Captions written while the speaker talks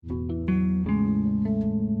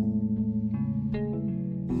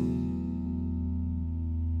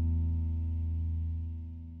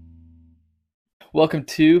Welcome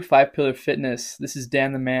to Five Pillar Fitness. This is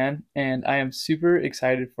Dan the Man, and I am super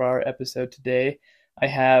excited for our episode today. I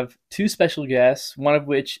have two special guests, one of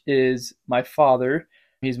which is my father.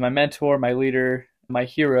 He's my mentor, my leader, my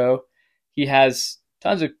hero. He has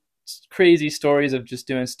tons of crazy stories of just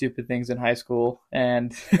doing stupid things in high school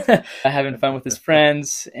and having fun with his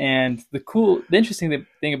friends. And the interesting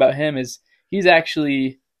thing about him is he's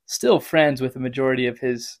actually still friends with the majority of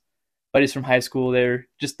his buddies from high school. They're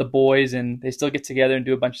just the boys and they still get together and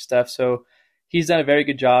do a bunch of stuff. So he's done a very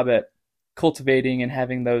good job at cultivating and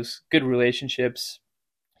having those good relationships.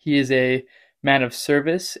 He is a man of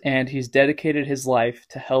service and he's dedicated his life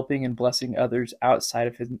to helping and blessing others outside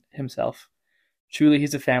of himself. Truly,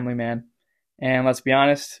 he's a family man. And let's be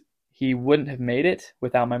honest, he wouldn't have made it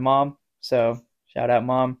without my mom. So shout out,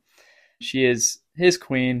 Mom. She is his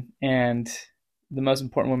queen and the most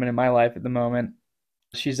important woman in my life at the moment.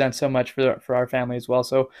 She's done so much for our family as well.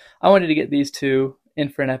 So I wanted to get these two in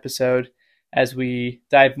for an episode as we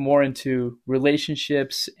dive more into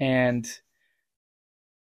relationships and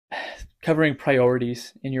covering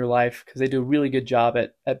priorities in your life, because they do a really good job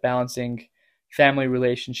at balancing family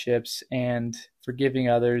relationships and forgiving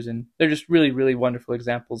others, and they're just really, really wonderful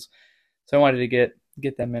examples. So I wanted to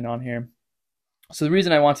get them in on here. So the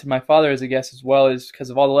reason I wanted my father as a guest as well is because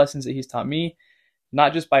of all the lessons that he's taught me,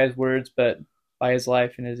 not just by his words, but by his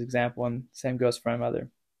life and his example, and same goes for my mother.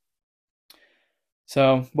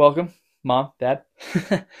 So welcome, Mom, Dad.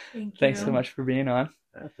 Thanks so much for being on.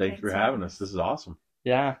 Yeah, thanks for having us. This is awesome.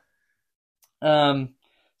 Yeah.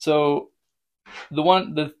 So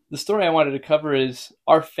the story I wanted to cover is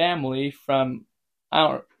our family from, I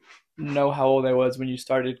don't know how old I was when you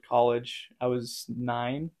started college. I was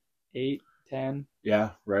 9, 8, 10. Yeah,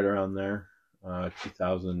 right around there.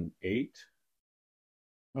 2008.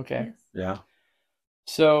 Okay. Yes. Yeah.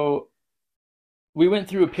 So we went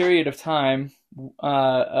through a period of time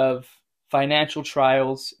of financial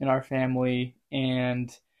trials in our family,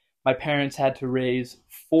 and my parents had to raise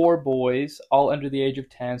 4 boys, all under the age of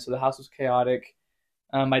 10, so the house was chaotic.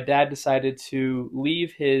 My dad decided to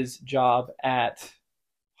leave his job at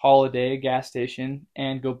Holiday gas station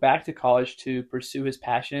and go back to college to pursue his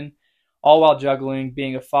passion, all while juggling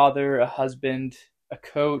being a father, a husband, a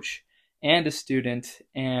coach, and a student.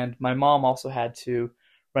 And my mom also had to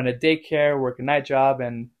run a daycare, work a night job,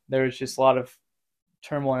 and there was just a lot of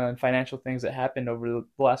turmoil and financial things that happened over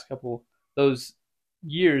the last couple those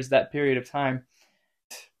years, that period of time.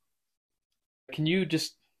 Can you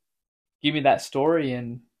just give me that story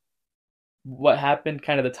and what happened,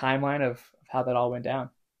 kind of the timeline of how that all went down?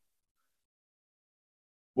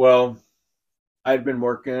 Well, I'd been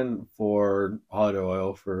working for Holiday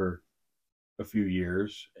Oil for a few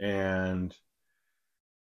years, and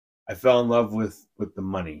I fell in love with the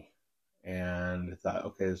money, and I thought,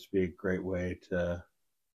 okay, this would be a great way to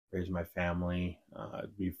raise my family,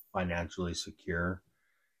 be financially secure.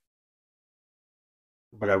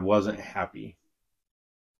 But I wasn't happy.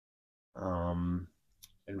 And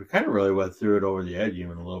we kind of really went through it over the edge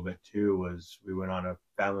even a little bit too. Was we went on a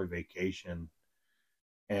family vacation,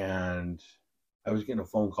 and I was getting a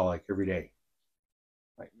phone call like every day.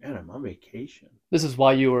 Like, man, I'm on vacation. This is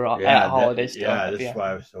while you were at Holiday still. Yeah, this is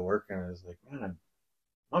why I was still working. I was like, man, I'm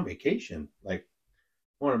on vacation. Like,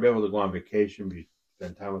 I want to be able to go on vacation,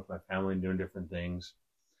 spend time with my family and doing different things.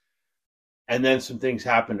 And then some things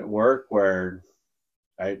happened at work where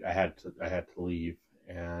I had to leave,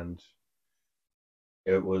 and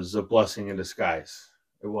it was a blessing in disguise.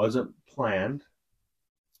 It wasn't planned,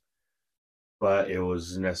 but it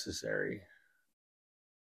was necessary.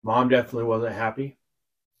 Mom definitely wasn't happy.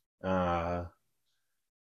 I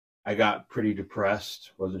got pretty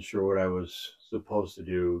depressed. Wasn't sure what I was supposed to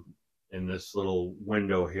do in this little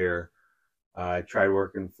window here. I tried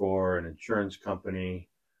working for an insurance company.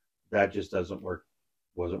 That just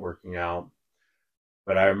wasn't working out.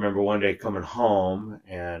 But I remember one day coming home,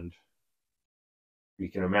 and you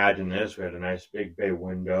can imagine this. We had a nice big bay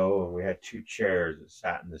window, and we had 2 chairs that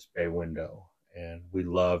sat in this bay window. And we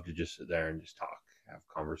loved to just sit there and just talk, have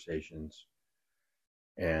conversations.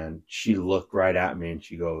 And she looked right at me and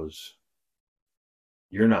she goes,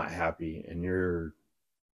 "You're not happy, and you're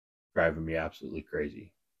driving me absolutely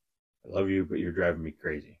crazy. I love you, but you're driving me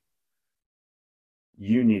crazy.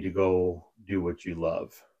 You need to go do what you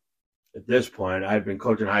love." At this point, I'd been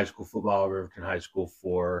coaching high school football at Riverton High School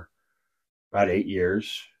for about 8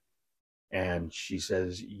 years. And she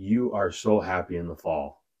says, "You are so happy in the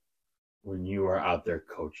fall when you are out there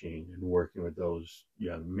coaching and working with those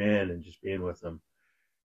young men and just being with them.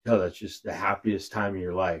 No, that's just the happiest time of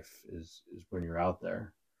your life is when you're out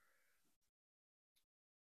there.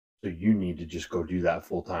 So you need to just go do that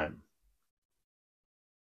full time."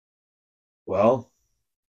 Well,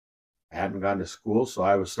 I hadn't gone to school, so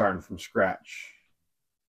I was starting from scratch.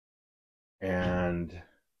 And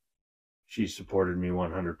she supported me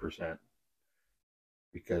 100%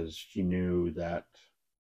 because she knew that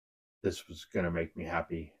this was going to make me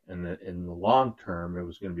happy. And that in the long term, it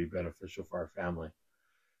was going to be beneficial for our family.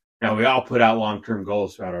 Now, we all put out long-term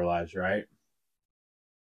goals throughout our lives, right?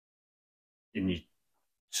 And you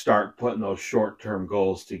start putting those short-term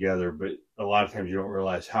goals together, but a lot of times you don't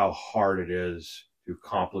realize how hard it is to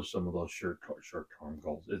accomplish some of those short-term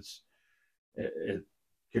goals. It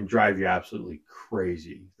can drive you absolutely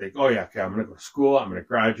crazy. Think, oh yeah, okay, I'm going to go to school, I'm going to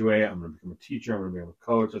graduate, I'm going to become a teacher, I'm going to become a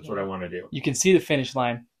coach. That's what I want to do. You can see the finish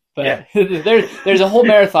line, but there's a whole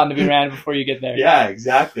marathon to be ran before you get there. Yeah,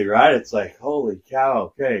 exactly, right? It's like, holy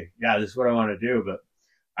cow, okay, yeah, this is what I want to do. But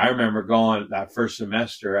I remember going that first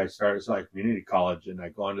semester, I started like community college, and I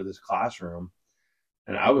go into this classroom,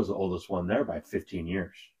 and I was the oldest one there by 15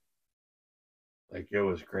 years. Like, it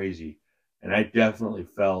was crazy. And I definitely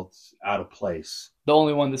felt out of place. The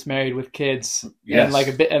only one that's married with kids, yes. and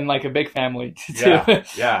like a big family too.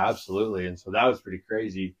 Yeah, absolutely. And so that was pretty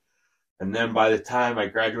crazy. And then by the time I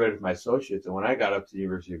graduated with my associates, and when I got up to the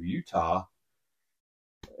University of Utah,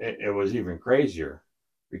 it was even crazier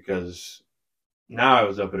because now I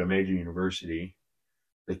was up at a major university.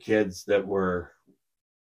 The kids that were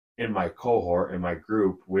in my cohort, in my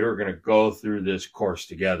group, we were going to go through this course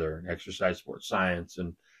together, exercise sports science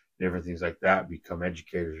and different things like that, become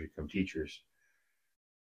educators, become teachers.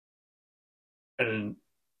 And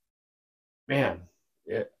man,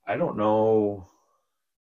 I don't know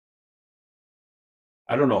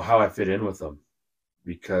how I fit in with them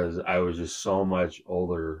because I was just so much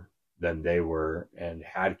older than they were and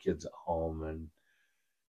had kids at home and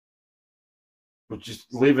was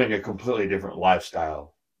just living a completely different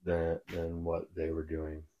lifestyle than what they were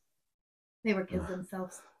doing. They were kids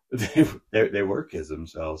themselves. They were kids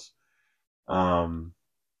themselves.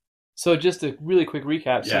 So just a really quick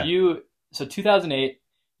recap. Yeah. So 2008,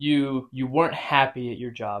 you weren't happy at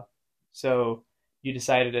your job, so you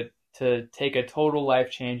decided to take a total life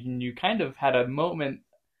change, and you kind of had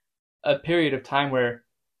a period of time where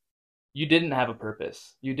you didn't have a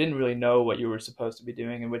purpose. You didn't really know what you were supposed to be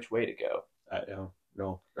doing and which way to go.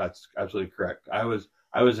 No, that's absolutely correct. I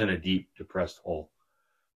was in a deep depressed hole.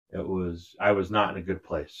 I was not in a good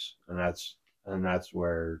place, and that's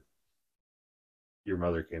where your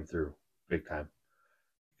mother came through big time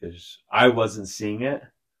because I wasn't seeing it,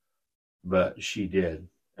 but she did,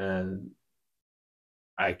 and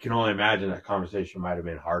I can only imagine that conversation might have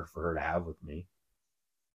been hard for her to have with me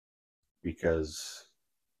because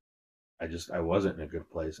I wasn't in a good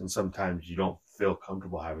place, and sometimes you don't feel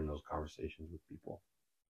comfortable having those conversations with people.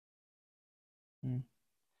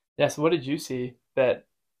 Yeah. So what did you see that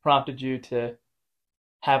prompted you to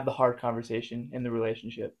have the hard conversation in the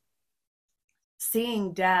relationship?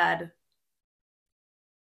 Seeing Dad,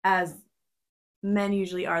 as men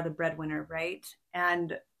usually are, the breadwinner, right?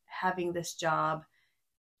 And having this job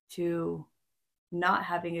to not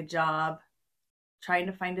having a job, trying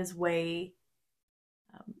to find his way,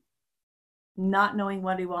 not knowing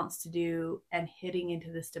what he wants to do, and hitting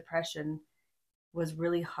into this depression was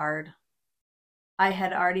really hard. I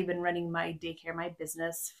had already been running my daycare, my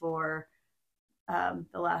business for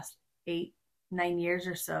the last 8-9 years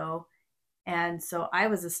or so. And so I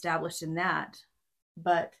was established in that,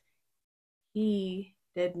 but he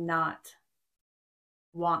did not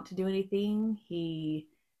want to do anything. He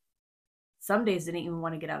some days didn't even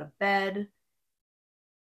want to get out of bed.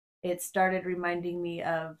 It started reminding me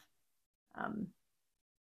of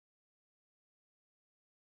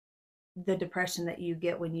the depression that you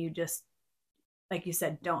get when you just, like you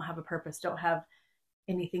said, don't have a purpose, don't have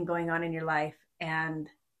anything going on in your life. And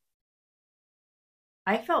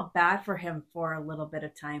I felt bad for him for a little bit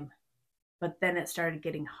of time, but then it started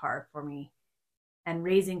getting hard for me. And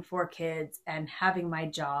raising 4 kids and having my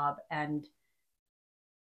job. And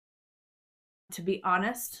to be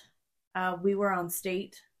honest, we were on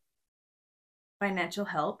state financial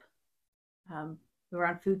help. We were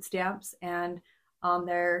on food stamps and on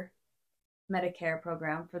their Medicare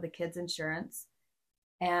program for the kids' insurance.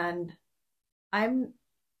 And I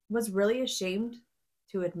was really ashamed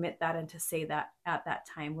to admit that and to say that at that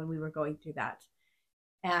time when we were going through that.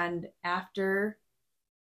 And after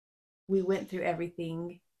we went through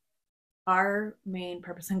everything, our main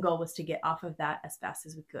purpose and goal was to get off of that as fast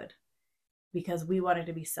as we could because we wanted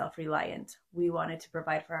to be self-reliant. We wanted to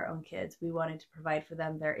provide for our own kids. We wanted to provide for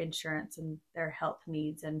them their insurance and their health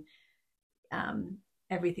needs and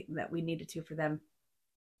everything that we needed to for them.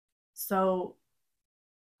 So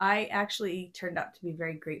I actually turned out to be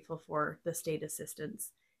very grateful for the state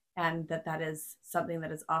assistance and that is something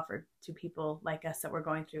that is offered to people like us that were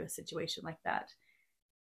going through a situation like that.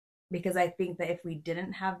 Because I think that if we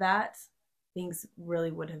didn't have that, things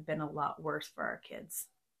really would have been a lot worse for our kids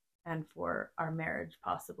and for our marriage,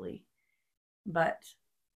 possibly. But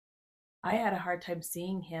I had a hard time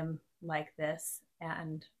seeing him like this.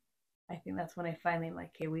 And I think that's when I finally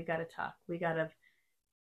like, okay, we got to talk. We got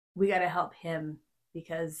to help him,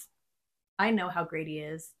 because I know how great he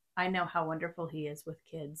is. I know how wonderful he is with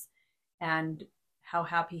kids and how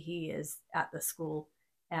happy he is at the school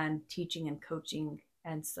and teaching and coaching.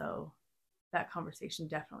 And so that conversation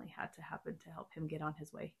definitely had to happen to help him get on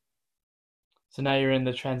his way. So now you're in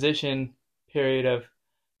the transition period of,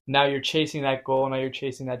 now you're chasing that goal, now you're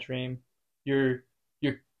chasing that dream. You're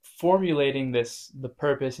formulating the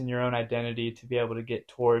purpose in your own identity to be able to get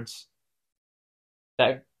towards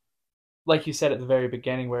that, like you said at the very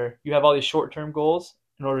beginning, where you have all these short-term goals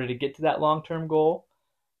in order to get to that long-term goal.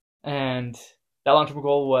 And that long-term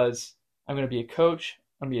goal was, I'm going to be a coach,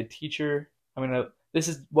 I'm going to be a teacher, this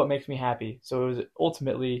is what makes me happy. So it was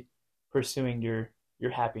ultimately pursuing your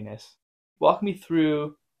happiness. Walk me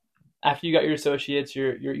through, after you got your associates,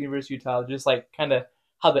 your University of Utah, just like kind of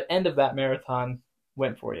how the end of that marathon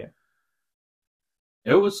went for you.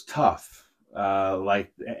 It was tough,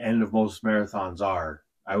 like the end of most marathons are,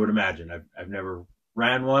 I would imagine. I've never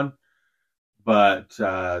ran one, but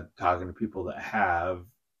talking to people that have,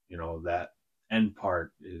 that end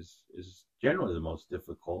part is generally the most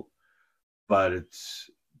difficult, but it's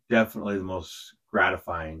definitely the most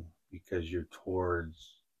gratifying, because you're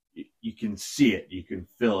towards, you can see it, you can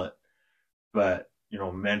feel it, but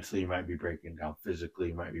mentally you might be breaking down, physically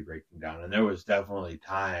you might be breaking down. And there was definitely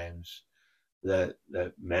times that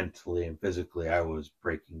mentally and physically I was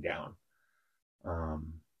breaking down,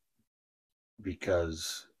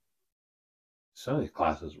 because some of these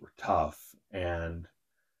classes were tough. And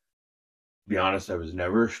to be honest, I was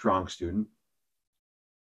never a strong student.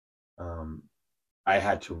 I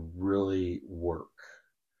had to really work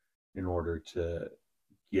in order to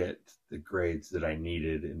get the grades that I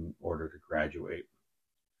needed in order to graduate.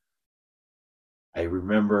 I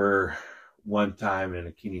remember one time in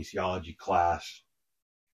a kinesiology class,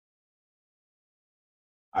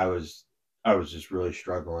 I was just really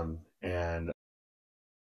struggling, and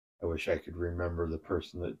I wish I could remember the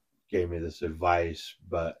person that gave me this advice,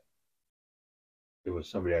 but it was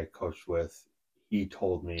somebody I coached with. He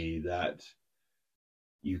told me that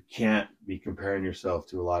you can't be comparing yourself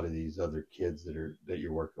to a lot of these other kids that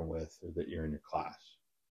you're working with, or that you're in your class,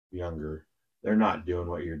 younger. They're not doing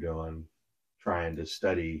what you're doing, trying to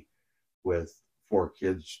study with 4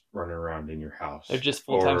 kids running around in your house. They're just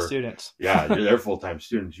full-time students. Yeah, they're full-time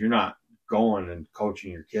students. You're not going and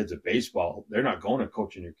coaching your kids at baseball. They're not going and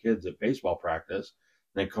coaching your kids at baseball practice,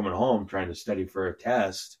 and then coming home trying to study for a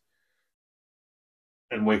test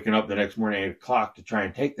and waking up the next morning at 8 o'clock to try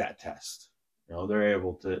and take that test. They're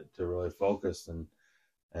able to really focus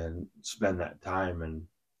and spend that time. And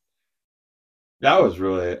that was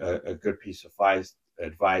really a good piece of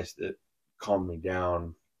advice that calmed me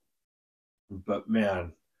down. But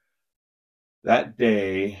man, that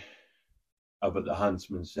day up at the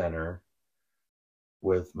Huntsman Center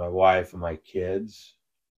with my wife and my kids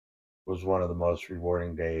was one of the most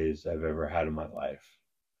rewarding days I've ever had in my life.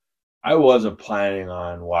 I wasn't planning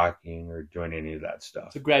on walking or doing any of that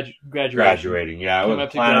stuff. So graduating. Yeah, I wasn't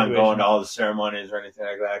planning on going to all the ceremonies or anything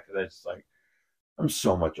like that, because I just I'm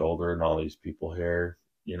so much older than all these people here,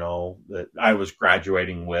 that I was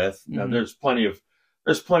graduating with. Mm-hmm. Now there's plenty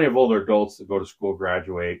of older adults that go to school,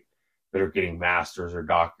 graduate, that are getting masters or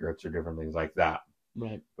doctorates or different things like that.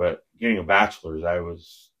 Right. But getting a bachelor's, I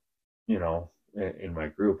was, in my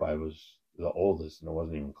group, I was the oldest, and it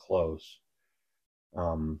wasn't even close.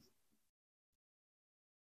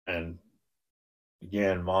 And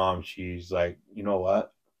again, Mom, she's like, you know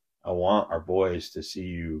what? I want our boys to see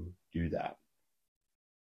you do that.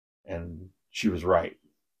 And she was right.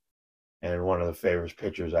 And one of the favorite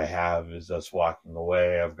pictures I have is us walking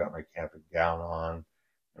away. I've got my camping gown on,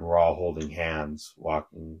 and we're all holding hands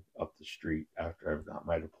walking up the street after I've got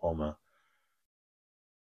my diploma.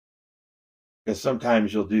 Because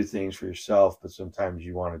sometimes you'll do things for yourself, but sometimes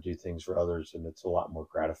you want to do things for others, and it's a lot more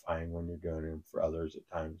gratifying when you're doing it for others at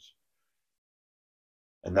times.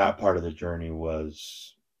 And that part of the journey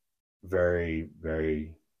was very,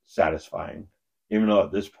 very satisfying, even though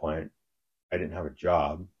at this point I didn't have a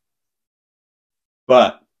job.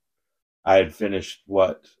 But I had finished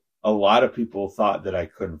what a lot of people thought that I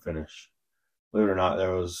couldn't finish. Believe it or not,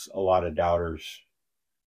 there was a lot of doubters,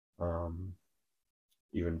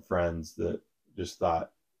 even friends that just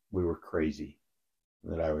thought we were crazy,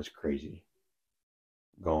 that I was crazy.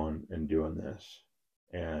 going and doing this.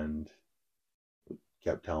 And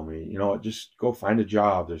kept telling me, you know what, just go find a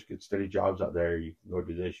job. There's good steady jobs out there. You can go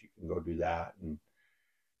do this, you can go do that.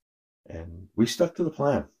 And we stuck to the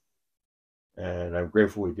plan. And I'm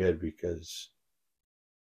grateful we did, because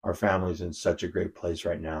our family's in such a great place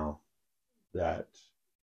right now that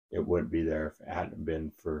it wouldn't be there if it hadn't been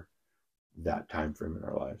for that time frame in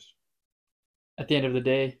our lives. At the end of the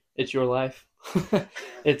day, it's your life.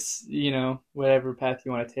 It's, whatever path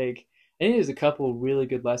you want to take. I think there's a couple really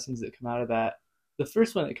good lessons that come out of that. The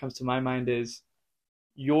first one that comes to my mind is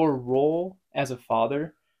your role as a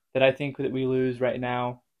father, that I think that we lose right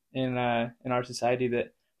now in our society.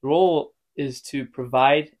 That the role is to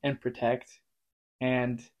provide and protect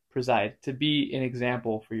and preside, to be an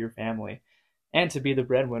example for your family, and to be the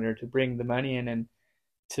breadwinner, to bring the money in, and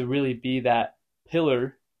to really be that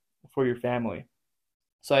pillar for your family.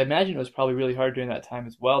 So I imagine it was probably really hard during that time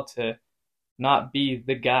as well to not be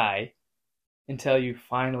the guy until you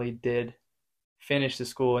finally did finish the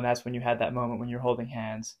school. And that's when you had that moment when you're holding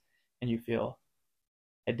hands and you feel,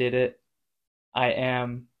 I did it. I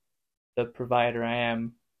am the provider. I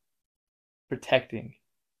am protecting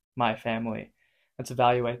my family. That's a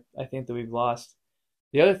value I think that we've lost.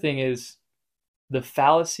 The other thing is the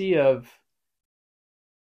fallacy of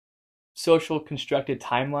social constructed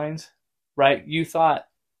timelines, right? You thought,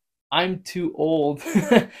 I'm too old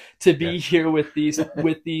to be here with these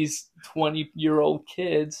 20-year-old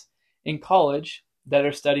kids in college that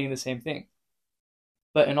are studying the same thing.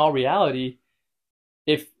 But in all reality,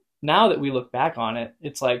 if now that we look back on it,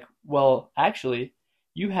 it's like, well, actually,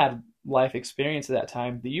 you had life experience at that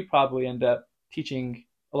time that you probably end up teaching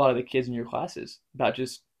a lot of the kids in your classes about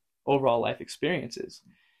just overall life experiences.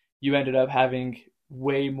 You ended up having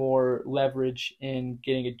way more leverage in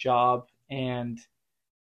getting a job, and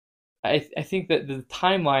I think that the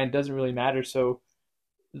timeline doesn't really matter. So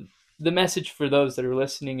the message for those that are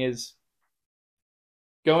listening is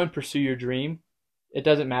go and pursue your dream. It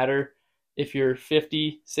doesn't matter if you're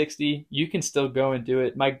 50, 60, you can still go and do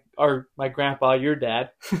it. My grandpa, your dad,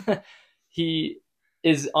 he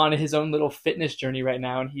is on his own little fitness journey right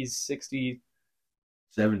now, and he's 60.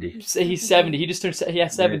 70. He's 70. He just turned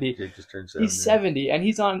 70. He just turned 70. He's 70, and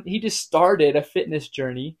he just started a fitness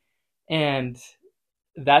journey, and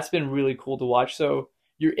that's been really cool to watch. So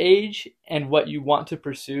your age and what you want to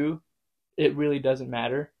pursue, it really doesn't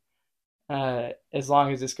matter, as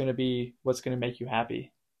long as it's going to be what's going to make you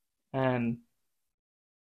happy. And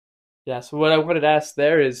yeah, so what I wanted to ask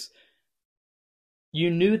there is, you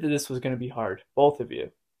knew that this was going to be hard, both of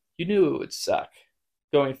you. You knew it would suck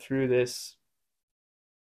going through this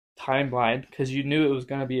timeline, because you knew it was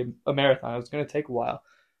going to be a marathon. It was going to take a while.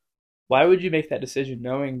 Why would you make that decision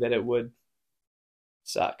knowing that it would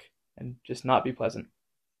suck and just not be pleasant?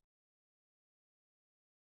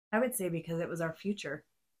 I would say because it was our future.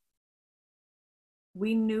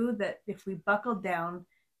 We knew that if we buckled down,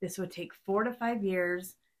 this would take 4 to 5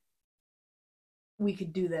 years. We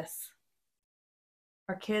could do this.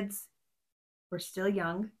 Our kids were still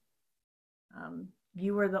young.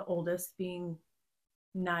 You were the oldest, being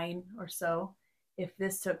 9 or so. If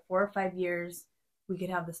this took 4 or 5 years, we could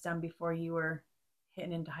have this done before you were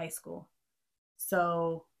hitting into high school.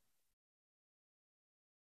 So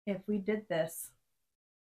if we did this,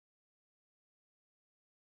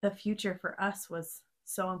 the future for us was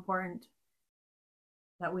so important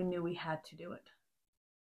that we knew we had to do it.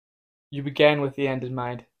 You began with the end in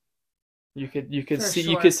mind. You could see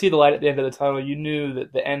sure. You could see the light at the end of the tunnel. You knew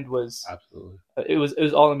that the end was absolutely. It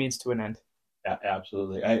was all a means to an end. Yeah,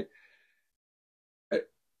 absolutely.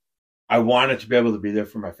 I wanted to be able to be there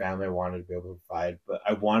for my family. I wanted to be able to provide, but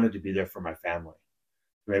I wanted to be there for my family.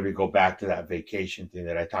 Maybe go back to that vacation thing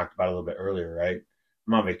that I talked about a little bit earlier, right?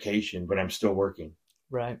 I'm on vacation, but I'm still working.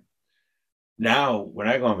 Right. Now, when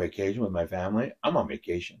I go on vacation with my family, I'm on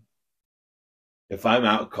vacation. If I'm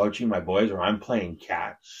out coaching my boys, or I'm playing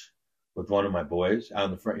catch with one of my boys out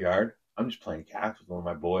in the front yard, I'm just playing catch with one of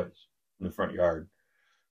my boys in the front yard.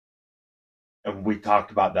 And we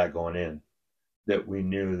talked about that going in, that we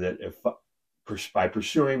knew that if by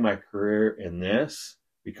pursuing my career in this,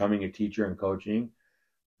 becoming a teacher and coaching,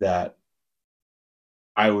 that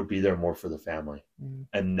I would be there more for the family. Mm-hmm.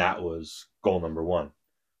 And that was goal number one.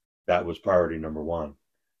 That was priority number one,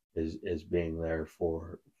 is being there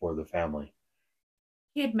for the family.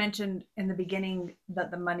 He had mentioned in the beginning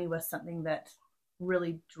that the money was something that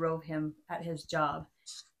really drove him at his job.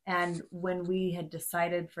 And when we had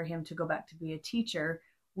decided for him to go back to be a teacher,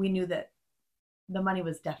 we knew that the money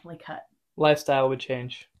was definitely cut. Lifestyle would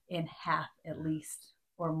change. In half at least,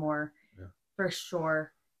 or more, for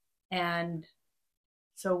sure. And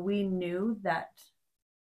so we knew that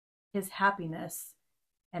his happiness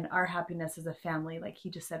and our happiness as a family, like he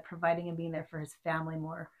just said, providing and being there for his family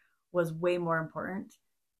more was way more important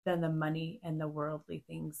than the money and the worldly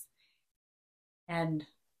things. And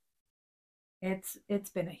it's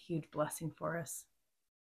been a huge blessing for us.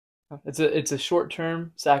 It's a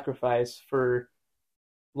short-term sacrifice for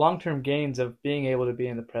long-term gains of being able to be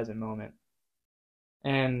in the present moment.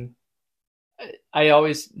 And I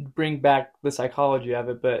always bring back the psychology of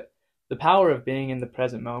it, but the power of being in the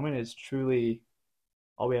present moment is truly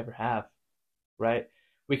all we ever have, right?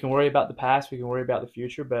 We can worry about the past, we can worry about the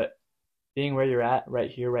future, but being where you're at right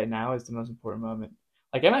here, right now is the most important moment.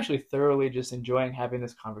 Like, I'm actually thoroughly just enjoying having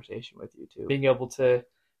this conversation with you too. Being able to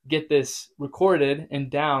get this recorded and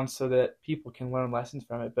down so that people can learn lessons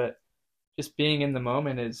from it. But just being in the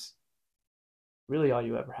moment is really all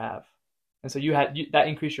you ever have. And so that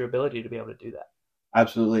increased your ability to be able to do that.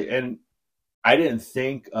 Absolutely. And I didn't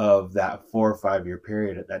think of that 4 or 5 year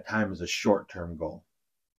period at that time as a short-term goal,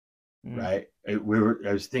 right? I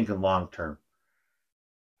was thinking long-term.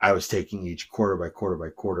 I was taking each quarter by quarter by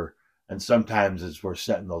quarter. And sometimes as we're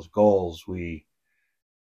setting those goals, we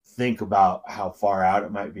think about how far out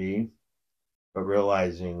it might be, but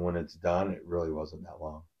realizing when it's done, it really wasn't that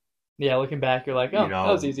long. Yeah, looking back, you're like, oh, that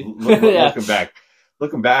was easy. Yeah.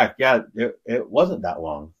 Looking back, yeah, it wasn't that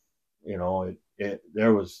long.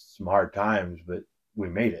 There was some hard times, but we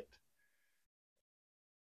made it.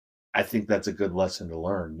 I think that's a good lesson to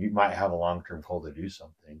learn. You might have a long-term goal to do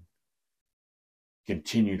something.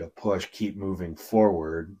 Continue to push, keep moving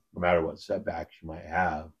forward, no matter what setbacks you might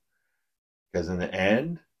have. Because in the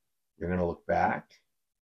end, you're going to look back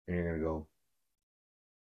and you're going to go,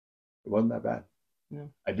 it wasn't that bad. Yeah.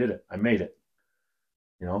 I did it. I made it.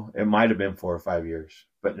 It might have been 4 or 5 years,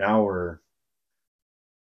 but now we're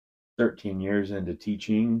 13 years into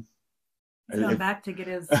teaching. He's going back to get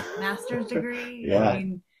his master's degree. Yeah.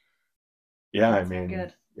 Good.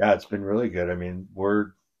 Yeah, it's been really good. I mean,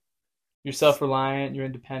 you're self-reliant, you're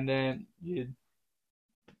independent, you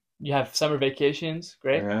have summer vacations,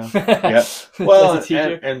 great. Yeah. Well,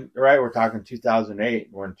 and right, we're talking 2008,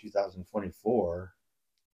 we're in 2024.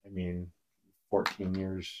 I mean, 14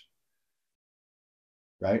 years,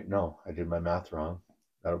 right? No, I did my math wrong.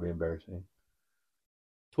 That'll be embarrassing.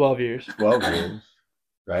 12 years. 12 years,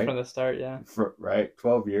 right? From the start, yeah. Right,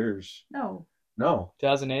 12 years. No.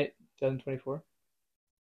 2008, 2024.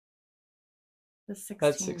 That's 16.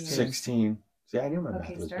 That's 16. 16. See, I knew my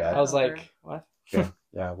math was bad. I was like, what?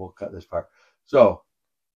 Yeah, we'll cut this part. So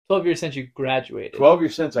 12 years since you graduated. 12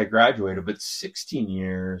 years since I graduated, but 16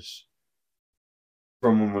 years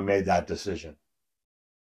from when we made that decision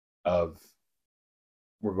of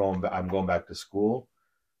I'm going back to school.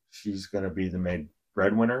 She's going to be the main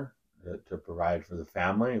breadwinner to provide for the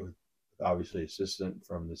family, with obviously assistance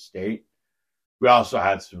from the state. We also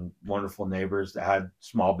had some wonderful neighbors that had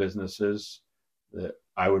small businesses that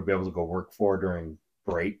I would be able to go work for during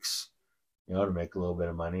breaks, to make a little bit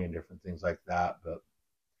of money and different things like that. But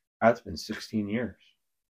that's been 16 years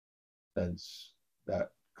since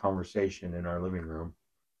that conversation in our living room,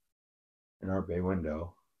 in our bay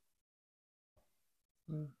window.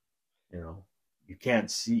 You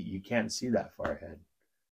can't see that far ahead.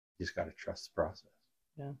 You just got to trust the process.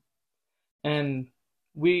 Yeah. And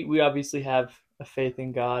we obviously have a faith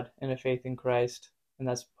in God and a faith in Christ, and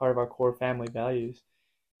that's part of our core family values,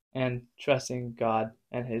 and trusting God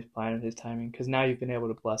and his plan and his timing, because now you've been able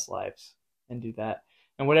to bless lives and do that.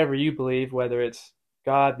 And whatever you believe, whether it's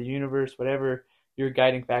God, the universe, whatever your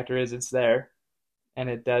guiding factor is, it's there, and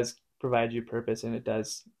it does provide you purpose, and it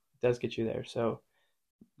does get you there. So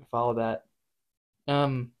follow that.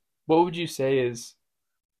 What would you say is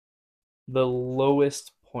the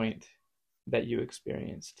lowest point that you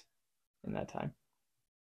experienced in that time?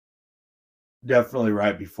 Definitely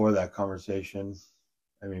right before that conversation.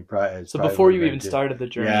 I mean, probably. So before you even started the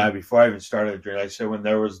journey. Yeah, before I even started the journey. Like I said, when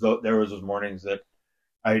there was those mornings that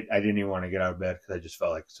I didn't even want to get out of bed because I just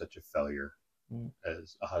felt like such a failure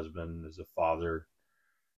as a husband, as a father.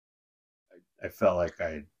 I felt like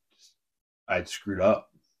I'd screwed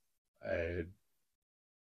up. I had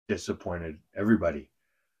disappointed everybody.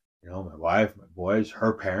 My wife, my boys,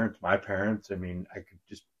 her parents, my parents. I mean,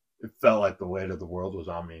 it felt like the weight of the world was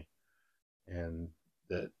on me, and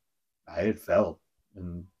that I had failed,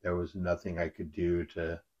 and there was nothing I could do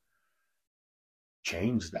to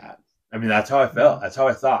change that. I mean, that's how I felt. That's how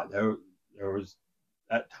I thought. There was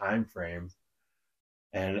that time frame,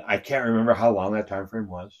 and I can't remember how long that time frame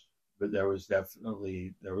was, but there was a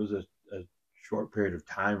short period of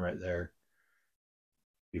time right there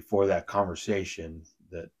before that conversation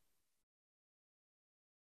that,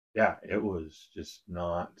 yeah, it was just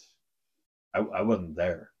not, I wasn't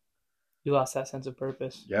there. You lost that sense of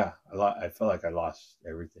purpose. Yeah, I felt like I lost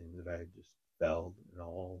everything, that I had just failed in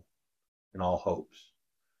all hopes.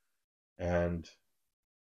 And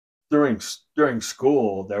during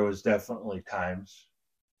school, there was definitely times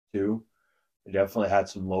too. I definitely had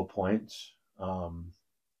some low points.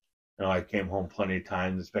 I came home plenty of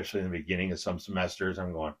times, especially in the beginning of some semesters.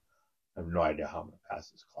 I'm going, I have no idea how I'm going to pass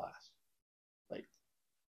this class. Like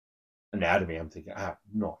anatomy, I'm thinking, I have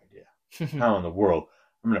no idea how in the world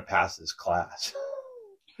I'm going to pass this class.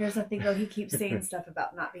 Here's the thing, though. He keeps saying stuff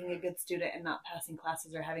about not being a good student and not passing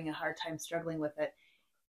classes or having a hard time struggling with it.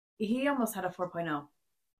 He almost had a 4.0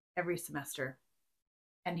 every semester,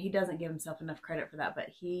 and he doesn't give himself enough credit for that, but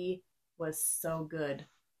he was so good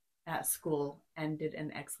at school and did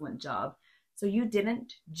an excellent job. So you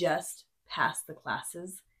didn't just pass the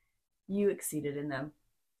classes, you exceeded in them.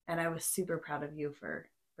 And I was super proud of you for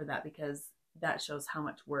that, because that shows how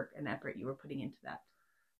much work and effort you were putting into that.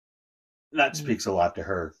 That speaks a lot to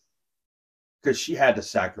her, because she had to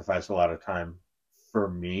sacrifice a lot of time for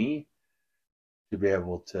me to be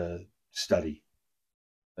able to study,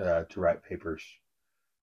 to write papers.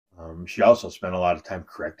 She also spent a lot of time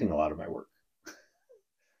correcting a lot of my work.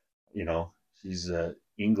 She's an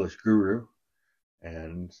English guru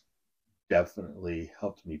and definitely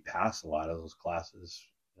helped me pass a lot of those classes,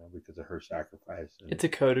 because of her sacrifice. It's a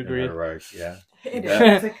co-degree. Right, yeah. It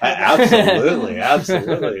is. Is. Absolutely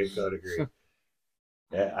a co-degree.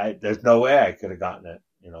 Yeah, there's no way I could have gotten it,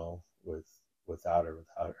 without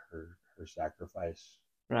her sacrifice.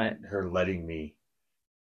 Right. Her letting me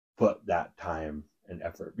put that time and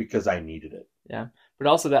effort, because I needed it. Yeah. But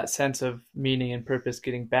also that sense of meaning and purpose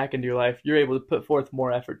getting back into your life, you're able to put forth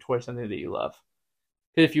more effort towards something that you love.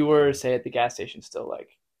 Because if you were, say, at the gas station still,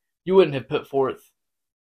 like, you wouldn't have put forth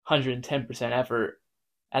 110% effort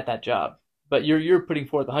at that job. But you're putting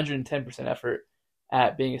forth 110% effort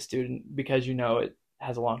at being a student, because you know it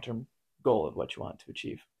has a long-term goal of what you want to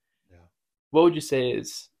achieve. Yeah. What would you say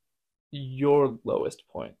is your lowest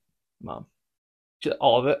point, Mom? Just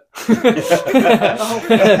all of it.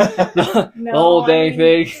 The whole dang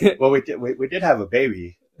thing. Well, we did have a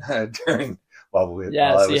baby during while I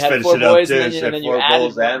so you was had 4 finishing up boys, too. and then you 4 added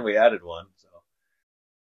boys, one. and we added one. So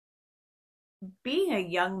being a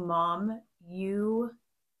young mom, you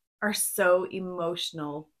are so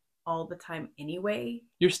emotional all the time anyway.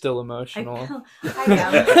 You're still emotional. I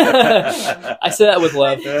am. I say that with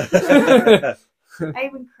love. I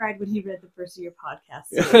even cried when he read the first of your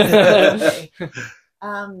podcasts.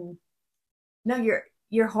 No,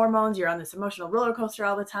 your hormones, you're on this emotional roller coaster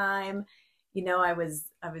all the time. I was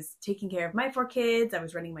taking care of my 4 kids. I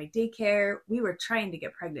was running my daycare. We were trying to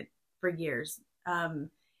get pregnant for years.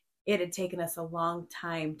 It had taken us a long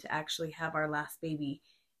time to actually have our last baby,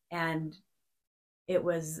 and it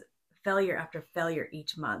was failure after failure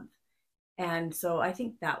each month. And so I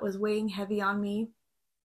think that was weighing heavy on me,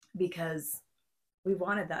 because we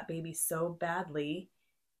wanted that baby so badly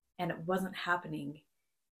and it wasn't happening.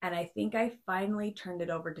 And I think I finally turned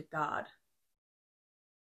it over to God.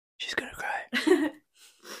 She's gonna cry.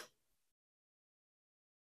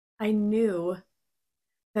 I knew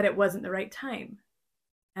that it wasn't the right time,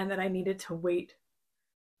 and that I needed to wait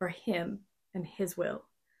for him and his will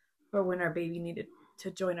for when our baby needed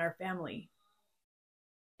to join our family.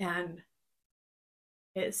 And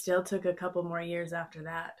it still took a couple more years after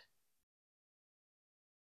that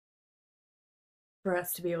for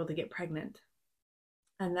us to be able to get pregnant.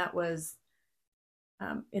 And that was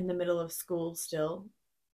in the middle of school still.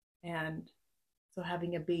 And so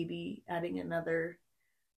having a baby, adding another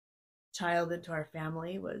child into our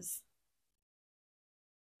family, was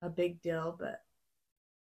a big deal, but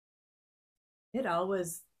it all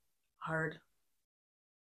was hard.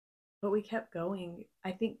 But we kept going,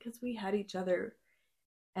 I think, because we had each other,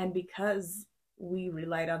 and because we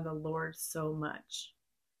relied on the Lord so much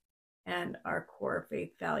and our core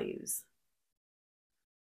faith values.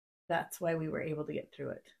 That's why we were able to get through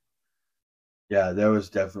it. Yeah, there was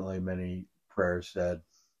definitely many prayers said.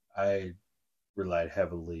 I relied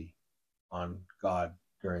heavily on God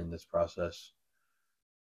during this process.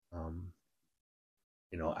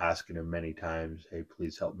 Asking him many times, hey,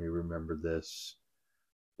 please help me remember this.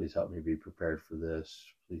 Please help me be prepared for this.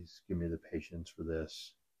 Please give me the patience for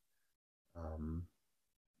this.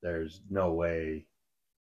 There's no way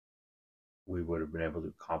we would have been able to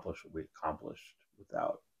accomplish what we accomplished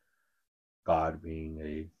without God being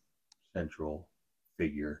a central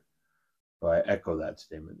figure. So I echo that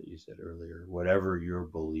statement that you said earlier. Whatever your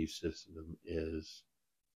belief system is,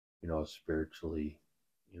 spiritually,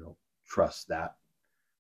 trust that,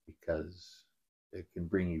 because it can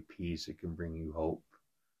bring you peace. It can bring you hope.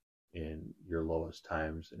 in your lowest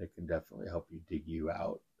times, and it can definitely help you dig you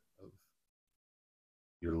out of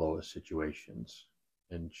your lowest situations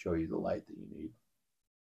and show you the light that you need.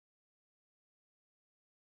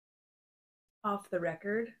 Off the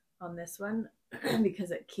record on this one,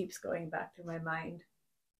 because it keeps going back to my mind.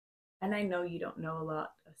 And I know you don't know a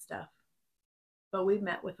lot of stuff, but we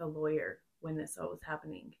met with a lawyer when this all was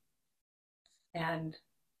happening. And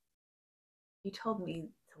he told me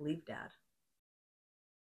to leave Dad.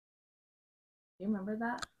 Do you remember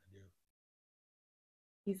that? I do.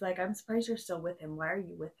 He's like, I'm surprised you're still with him. Why are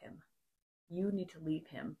you with him? You need to leave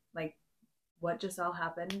him. Like, what just all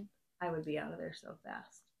happened? I would be out of there so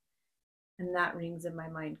fast. And that rings in my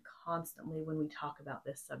mind constantly when we talk about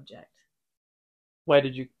this subject. Why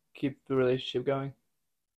did you keep the relationship going?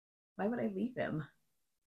 Why would I leave him?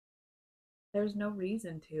 There's no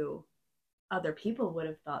reason to. Other people would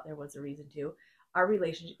have thought there was a reason to. Our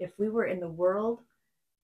relationship, if we were in the world,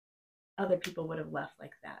 other people would have left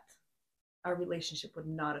like that. Our relationship would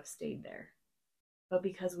not have stayed there. But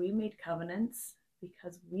because we made covenants,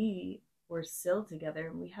 because we were still together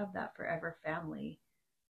and we have that forever family,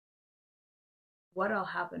 what all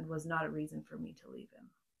happened was not a reason for me to leave him.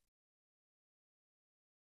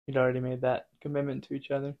 You'd already made that commitment to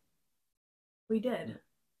each other. We did.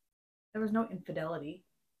 There was no infidelity.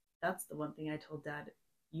 That's the one thing I told Dad.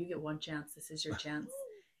 You get one chance. This is your chance.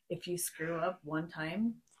 If you screw up one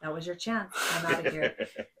time, that was your chance. I'm out of here.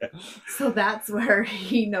 So that's where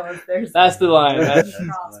he knows there's... That's the line. That's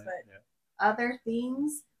cross, but yeah. Other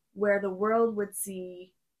things where the world would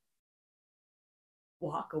see,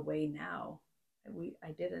 walk away now.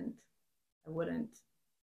 I didn't. I wouldn't.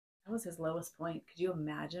 That was his lowest point. Could you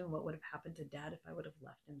imagine what would have happened to Dad if I would have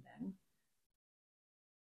left him then?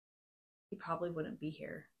 He probably wouldn't be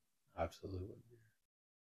here. Absolutely wouldn't be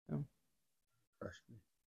here. No. Crushed me.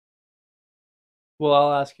 Well,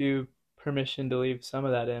 I'll ask you permission to leave some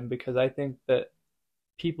of that in, because I think that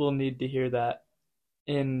people need to hear that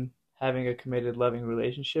in having a committed, loving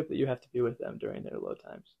relationship, that you have to be with them during their low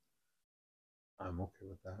times. I'm okay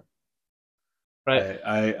with that. Right.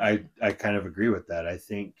 I kind of agree with that. I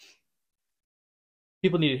think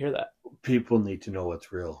people need to hear that. People need to know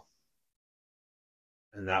what's real.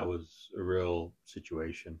 And that was a real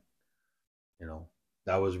situation. You know,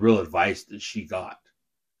 that was real advice that she got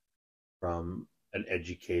from an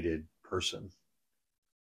educated person,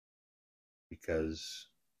 because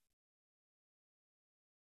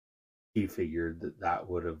he figured that that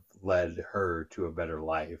would have led her to a better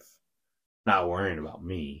life, not worrying about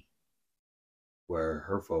me, where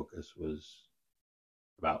her focus was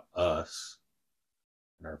about us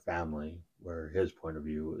and our family, where his point of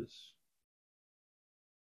view was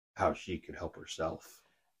how she could help herself.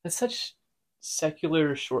 That's such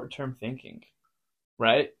secular short-term thinking,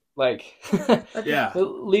 right? Like, yeah,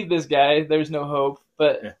 leave this guy, there's no hope.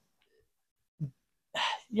 But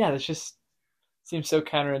yeah, that just seems so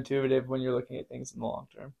counterintuitive when you're looking at things in the long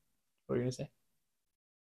term. What are you going to say?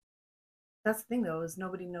 That's the thing, though, is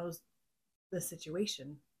nobody knows the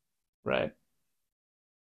situation. Right.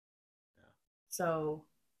 So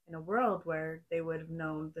in a world where they would have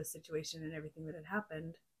known the situation and everything that had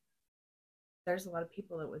happened, there's a lot of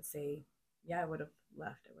people that would say, yeah, I would have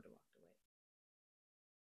left. I would have walked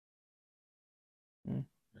away.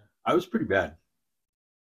 I was pretty bad.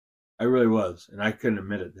 I really was. And I couldn't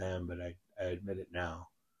admit it then, but I admit it now.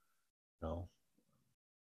 You know,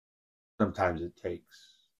 sometimes it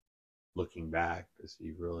takes looking back to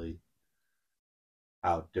see really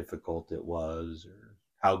how difficult it was or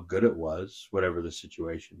how good it was, whatever the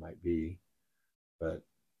situation might be. But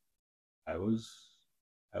I was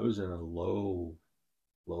in a low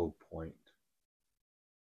point.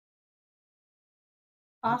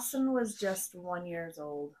 Austin was just 1 year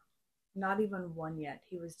old. Not even one yet.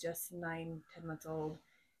 He was just 9, 10 months old.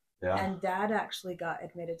 Yeah. And Dad actually got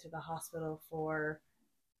admitted to the hospital for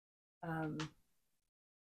I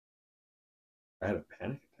had a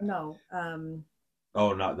panic attack. No.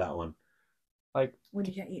 Oh, not that one. Like when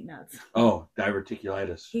you can't eat nuts. Oh,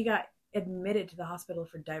 diverticulitis. He got admitted to the hospital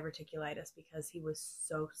for diverticulitis because he was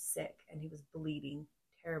so sick and he was bleeding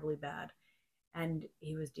terribly bad. And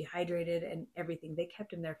he was dehydrated and everything. They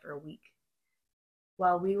kept him there for a week.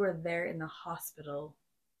 While we were there in the hospital,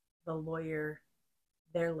 their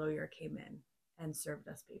lawyer came in and served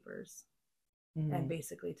us papers and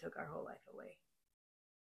basically took our whole life away.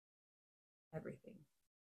 Everything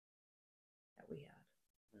that we had.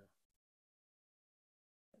 Yeah.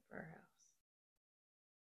 For our house.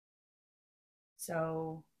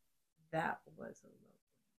 So that was a low point.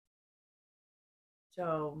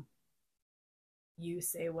 So you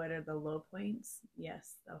say what are the low points?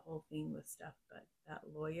 Yes, the whole thing with stuff, but that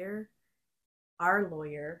lawyer, our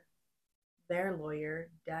lawyer, their lawyer,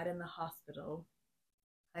 dad in the hospital.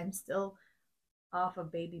 I'm still off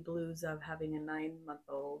of baby blues of having a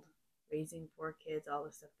 9-month-old, raising 4 kids, all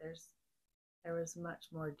this stuff. There was much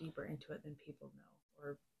more deeper into it than people know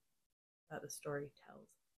or that the story tells.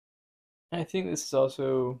 I think this is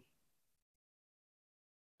also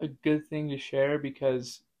a good thing to share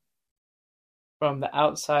because from the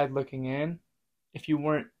outside looking in, if you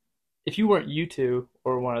weren't you two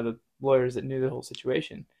or one of the lawyers that knew the whole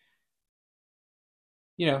situation,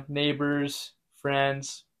 neighbors,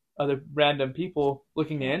 friends, other random people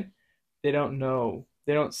looking in, they don't know.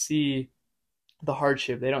 They don't see the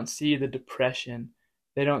hardship. They don't see the depression.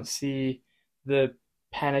 They don't see the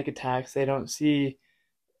panic attacks. They don't see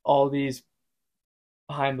all these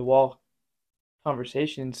behind the wall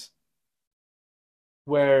conversations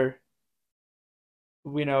where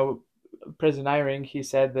we know President Eyring, he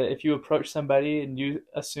said that if you approach somebody and you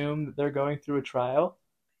assume that they're going through a trial,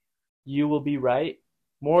 you will be right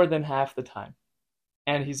more than half the time.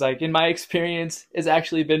 And he's like, in my experience, it's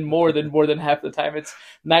actually been more than half the time. It's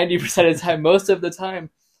 90% of the time. Most of the time,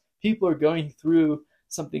 people are going through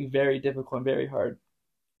something very difficult and very hard.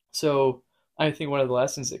 So I think one of the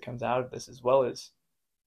lessons that comes out of this as well is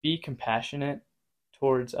be compassionate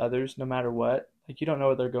towards others no matter what. Like, you don't know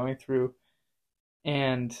what they're going through.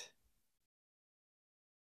 And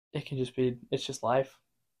it's just life.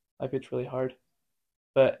 Life gets really hard.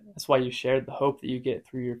 But that's why you shared the hope that you get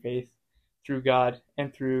through your faith, through God,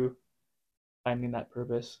 and through finding that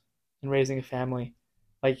purpose and raising a family.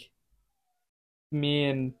 Like me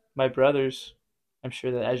and my brothers, I'm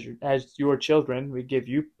sure that as your children, we give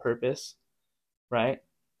you purpose, right?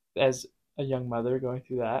 As a young mother going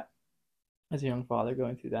through that, as a young father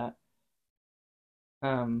going through that.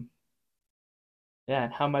 Yeah,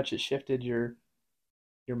 and how much it shifted your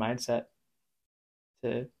mindset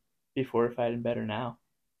to be fortified and better now.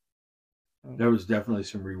 There was definitely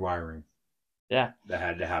some rewiring. Yeah, that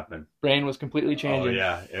had to happen. Brain was completely changing. Oh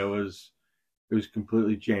yeah, it was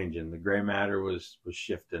completely changing. The gray matter was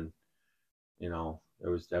shifting. There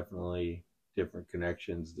was definitely different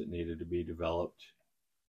connections that needed to be developed,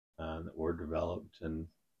 that were developed, and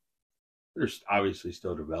they're obviously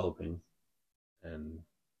still developing. And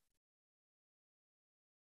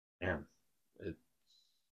man,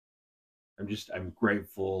 I'm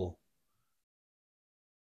grateful.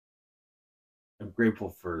 I'm grateful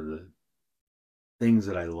for the things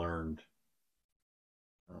that I learned.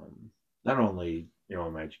 Not only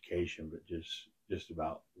in my education, but just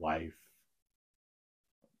about life,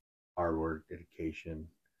 hard work, dedication,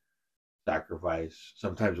 sacrifice.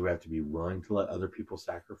 Sometimes we have to be willing to let other people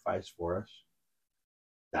sacrifice for us.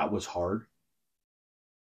 That was hard.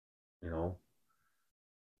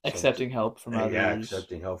 Accepting help from others. Yeah,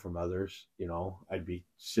 accepting help from others. I'd be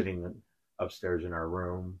sitting upstairs in our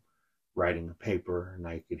room writing a paper, and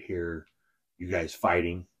I could hear you guys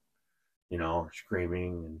fighting,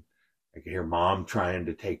 screaming, and I could hear Mom trying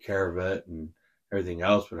to take care of it and everything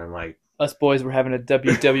else. But I'm like, us boys were having a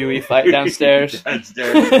WWE fight downstairs.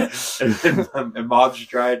 and Mom's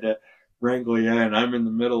trying to wrangle you, and I'm in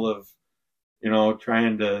the middle of,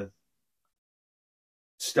 trying to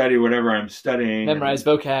study whatever I'm studying. Memorize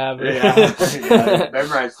vocab. Yeah,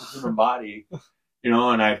 memorize the human body,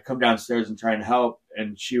 and I'd come downstairs and try and help.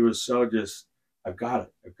 And she was so just, I've got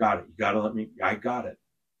it. You got to let me, I got it.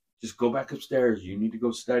 Just go back upstairs. You need to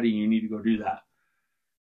go study. You need to go do that.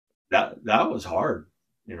 That was hard,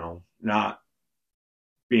 not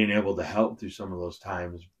being able to help through some of those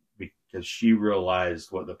times because she realized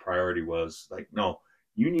what the priority was. Like, no,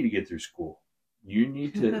 you need to get through school. You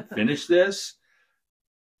need to finish this.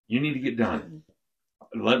 You need to get done.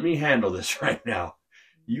 Let me handle this right now.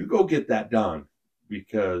 You go get that done,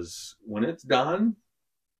 because when it's done,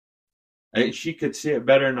 she could see it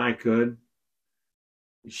better than I could.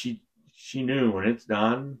 She knew when it's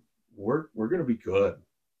done, we're going to be good,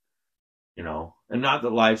 and not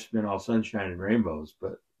that life's been all sunshine and rainbows,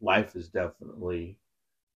 but life is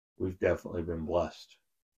we've definitely been blessed.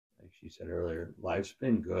 Like she said earlier, life's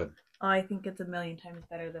been good. Oh, I think it's 1,000,000 times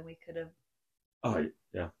better than we could have. Oh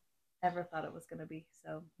yeah. Ever thought it was going to be.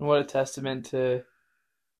 So what a testament to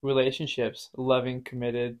relationships, a loving,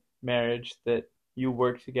 committed marriage, that you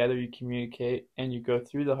work together, you communicate, and you go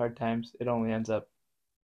through the hard times. It only ends up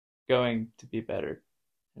going to be better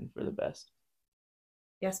and for the best.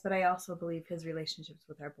 Yes, but I also believe his relationships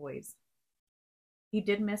with our boys. He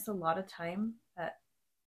did miss a lot of time at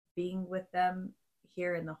being with them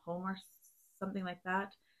here in the home or something like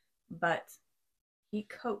that, but he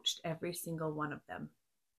coached every single one of them.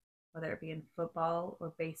 whether it be in football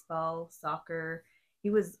or baseball, soccer. He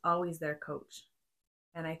was always their coach.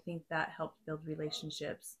 And I think that helped build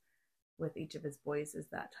relationships with each of his boys is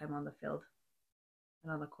that time on the field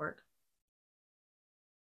and on the court.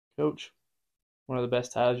 Coach, one of the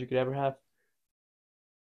best titles you could ever have.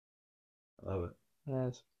 I love it.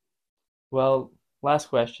 Yes. Well, last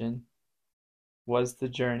question. Was the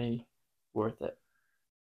journey worth it?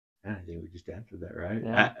 Yeah, I think we just answered that, right?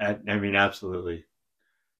 Yeah. I mean, absolutely.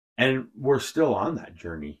 And we're still on that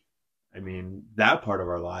journey. I mean, that part of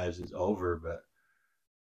our lives is over, but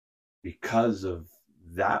because of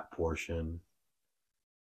that portion,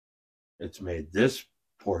 it's made this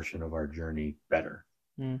portion of our journey better.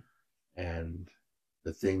 Mm. And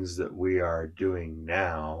the things that we are doing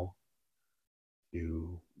now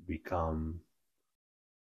to become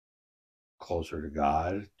closer to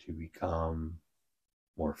God, to become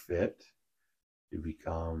more fit, to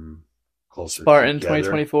become closer Spartan together.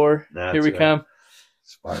 2024. That's Here we right. come.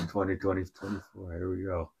 Spartan 2024. Here we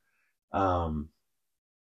go.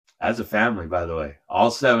 As a family, by the way,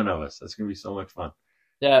 all 7 of us. That's going to be so much fun.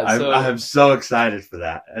 Yeah, I'm so excited for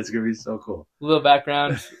that. That's going to be so cool. A little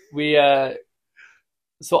background.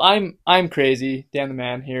 So I'm crazy, Dan the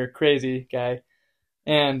man here, crazy guy,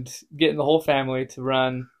 and getting the whole family to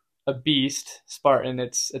run a beast Spartan.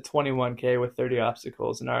 It's a 21K with 30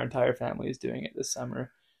 obstacles, and our entire family is doing it this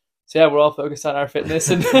summer. So yeah, we're all focused on our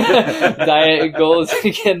fitness and diet and goals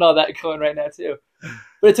and getting all that going right now too.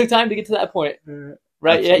 But it took time to get to that point,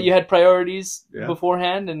 right? Absolutely. Yeah, you had priorities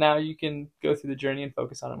beforehand, and now you can go through the journey and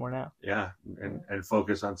focus on it more now. Yeah, and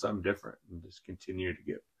focus on something different and just continue to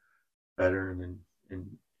get better and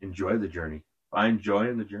enjoy the journey. Find joy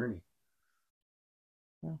in the journey.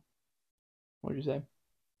 Yeah. What would you say?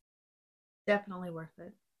 Definitely worth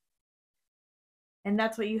it. And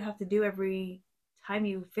that's what you have to do every time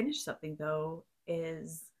you finish something, though,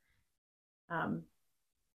 is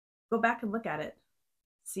go back and look at it.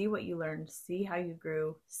 See what you learned, see how you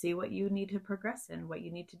grew, see what you need to progress in, what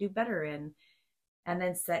you need to do better in, and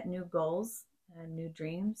then set new goals and new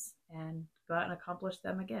dreams and go out and accomplish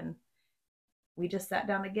them again. We just sat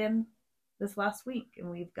down again this last week, and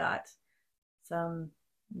we've got some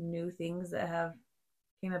new things that have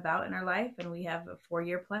came about in our life, and we have a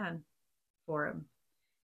 4-year plan for them.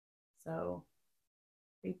 So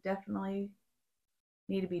they definitely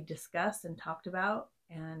need to be discussed and talked about,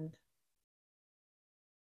 and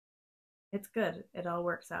it's good. It all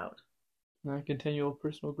works out. Continual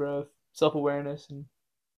personal growth, self-awareness, and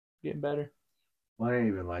getting better. Well, I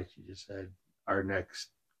even like you just said, our next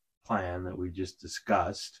plan that we just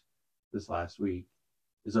discussed this last week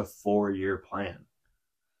is a 4-year plan.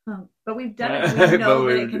 But we've done it. We know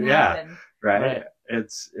that it can happen. Right.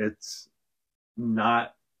 It's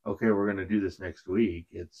not, okay, we're going to do this next week.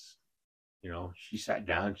 It's, she sat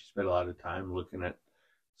down, she spent a lot of time looking at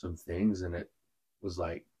some things, and it was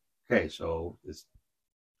like, okay, so it's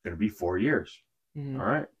going to be 4 years. Mm-hmm. All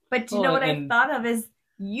right. But you know what I thought of is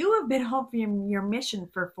you have been home from your mission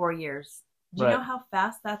for 4 years. Do you know how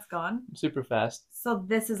fast that's gone? Super fast. So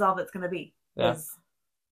this is all that's going to be. Yeah.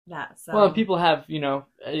 That. So. Well, people have,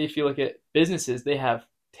 if you look at businesses, they have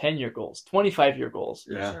 10-year goals, 25-year goals.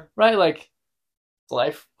 Yeah. Sure. Right? Like, it's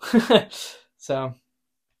life. So,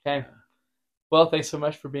 okay. Well, thanks so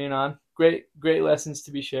much for being on. Great lessons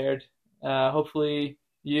to be shared. Hopefully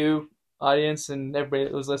you, audience, and everybody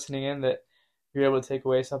that was listening in, that you're able to take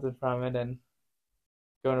away something from it and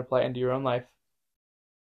go and apply it into your own life.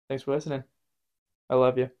 Thanks for listening. I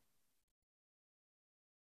love you.